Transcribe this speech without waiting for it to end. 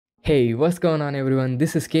Hey, what's going on everyone?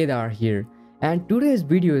 This is Kedar here, and today's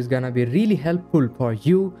video is gonna be really helpful for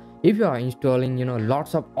you if you are installing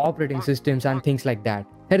lots of operating systems and things like that.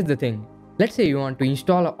 Here's the thing. Let's say you want to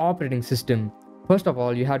install an operating system. First of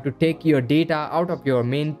all, you have to take your data out of your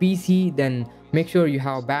main PC, then make sure you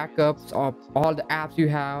have backups of all the apps you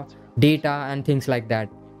have, data and things like that.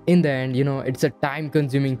 In the end, it's a time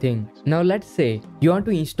consuming thing. Now let's say you want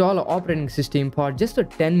to install an operating system for just a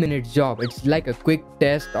 10-minute job. It's like a quick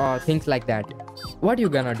test or things like that. What you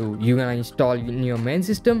gonna do? You gonna install in your main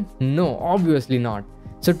system? No, obviously not.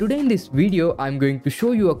 So today in this video, I'm going to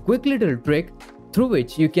show you a quick little trick through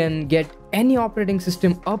which you can get any operating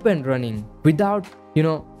system up and running without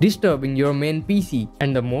disturbing your main PC.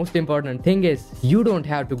 And the most important thing is you don't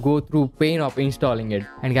have to go through pain of installing it.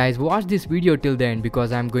 And guys, watch this video till the end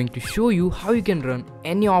because I'm going to show you how you can run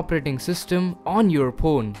any operating system on your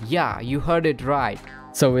phone. Yeah, you heard it right.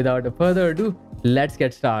 So without further ado, let's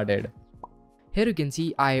get started. Here you can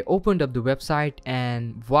see I opened up the website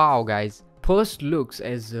and wow guys, first looks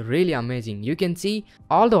is really amazing. You can see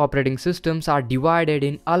all the operating systems are divided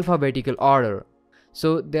in alphabetical order.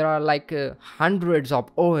 So there are like hundreds of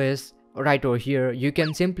OS right over here. You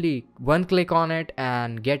can simply one click on it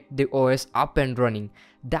and get the OS up and running.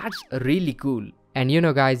 That's really cool. And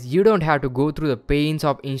guys, you don't have to go through the pains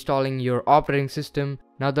of installing your operating system.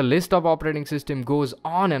 Now the list of operating system goes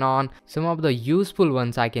on and on. Some of the useful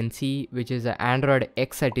ones I can see, which is Android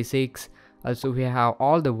x86. Also we have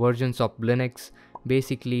all the versions of Linux,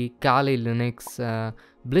 basically Kali Linux,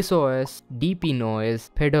 Bliss OS, Deepin OS,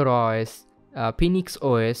 Fedora OS, Phoenix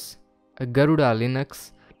OS, Garuda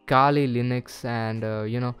Linux, Kali Linux, and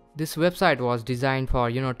this website was designed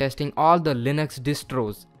for testing all the Linux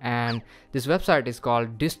distros, and this website is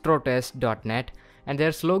called distrotest.net, and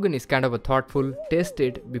their slogan is kind of a thoughtful, test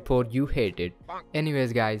it before you hate it.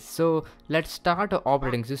 Anyways guys, so let's start an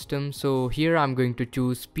operating system. So here I'm going to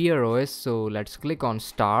choose Pear OS, so let's click on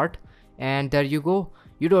start, and there you go.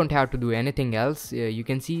 You don't have to do anything else. You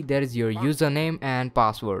can see there is your username and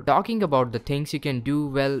password. Talking about the things you can do,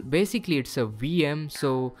 well, basically it's a VM,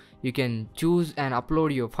 so you can choose and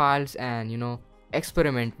upload your files and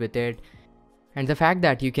experiment with it. And the fact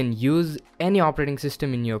that you can use any operating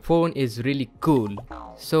system in your phone is really cool.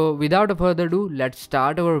 So without further ado, let's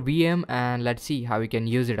start our VM and let's see how we can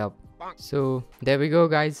use it up. So there we go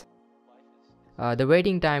guys. The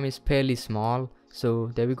waiting time is fairly small.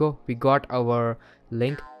 So there we go, we got our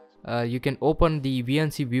link. You can open the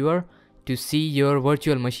VNC viewer to see your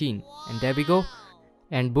virtual machine, and there we go,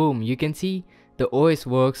 and boom, you can see the OS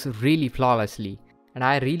works really flawlessly. And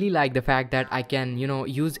I really like the fact that I can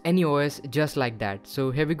use any OS just like that.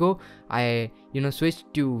 So here we go, I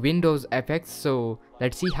switched to Windows FX, so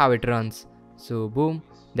let's see how it runs. So boom,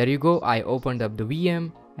 there you go, I opened up the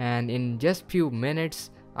VM, and in just few minutes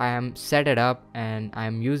I am set it up and I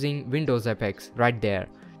am using Windows FX right there.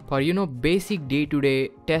 For basic day-to-day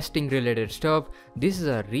testing related stuff, this is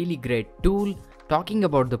a really great tool. Talking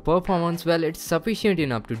about the performance, well, it's sufficient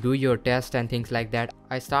enough to do your test and things like that.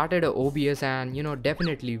 I started a OBS and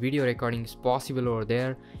definitely video recording is possible over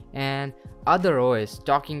there. And other OS,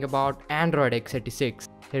 talking about Android x86,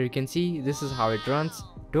 here you can see this is how it runs.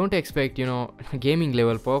 Don't expect gaming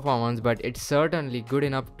level performance, but it's certainly good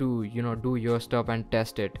enough to do your stuff and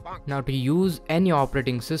test it. Now to use any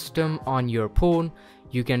operating system on your phone,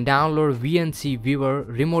 you can download VNC Viewer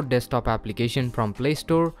remote desktop application from Play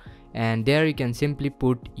Store, and there you can simply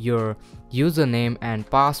put your username and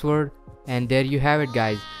password, and there you have it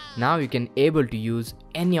guys. Now you can able to use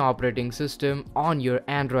any operating system on your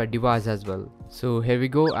Android device as well. So here we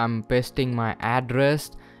go, I'm pasting my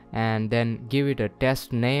address and then give it a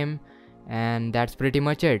test name, and that's pretty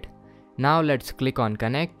much it. Now let's click on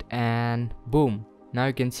connect, and boom, now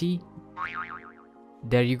you can see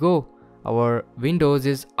there you go, our Windows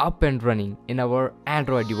is up and running in our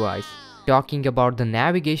Android device. Talking about the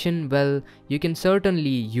navigation, well, you can certainly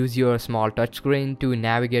use your small touchscreen to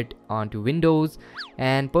navigate onto Windows,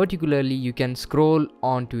 and particularly you can scroll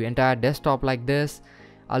onto entire desktop like this.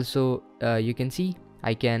 Also you can see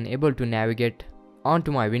I can able to navigate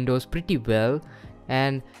onto my Windows pretty well,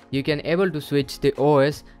 and you can able to switch the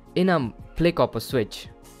OS in a flick of a switch.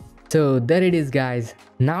 So there it is guys,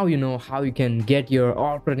 now you know how you can get your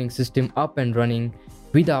operating system up and running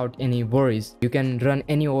without any worries. You can run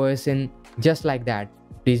any OS in just like that.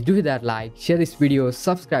 Please do that, like, share this video,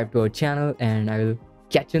 subscribe to our channel, and I will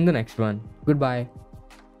catch you in the next one. Goodbye.